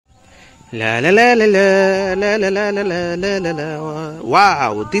La la la la la la la la la la la la la.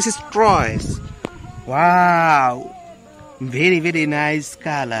 Wow, this is Troy's. Wow, very nice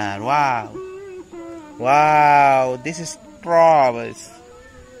color. Wow, wow, this is Troy's.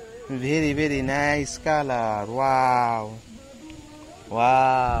 Very nice color. Wow,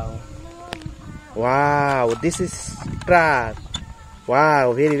 wow, wow. This is Truk.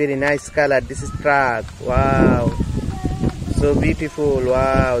 Wow, very nice color. This is Truk. Wow, so beautiful.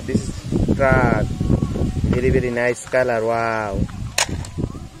 Wow, this is Truk. Very nice color. Wow,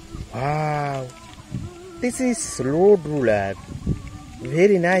 wow. This is road ruler.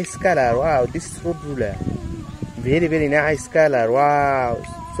 Very nice color. Wow, this is road ruler. Very nice color. Wow,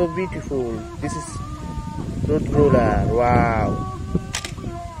 so beautiful. This is road ruler. Wow,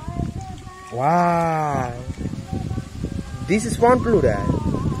 wow. This is front loader.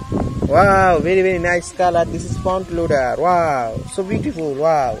 Wow, very nice color. This is front loader. Wow, so beautiful.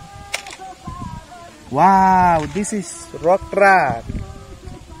 Wow, wow. This is rock truck.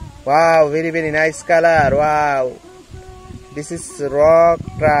 Wow, very nice color. Wow, this is rock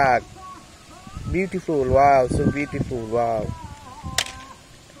truck. Beautiful. Wow, so beautiful. Wow,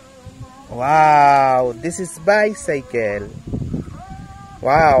 wow. This is bicycle.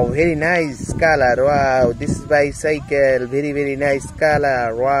 Wow, very nice color. Wow, this is bicycle. Very nice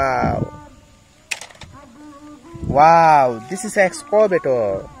color. Wow, wow. This is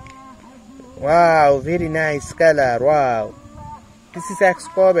excavator. Wow, very nice color. Wow, this is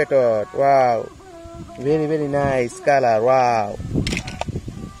excavator. Wow, very nice color. Wow,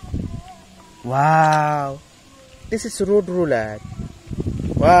 wow. This is road ruler.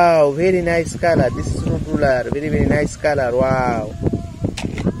 Wow, very nice color. This is road ruler. Very nice color. Wow,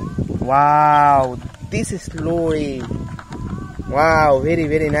 wow. This is lorry. Wow,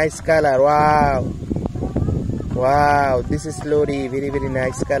 very nice color. Wow, wow. This is lorry. Very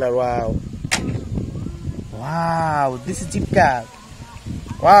nice color. Wow, wow. This is jeep car.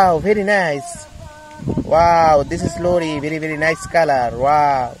 Wow, very nice. Wow, this is lorry. Very nice color.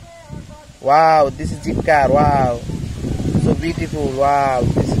 Wow, wow. This is jeep car. Wow, so beautiful. Wow,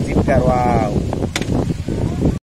 this is jeep car. Wow.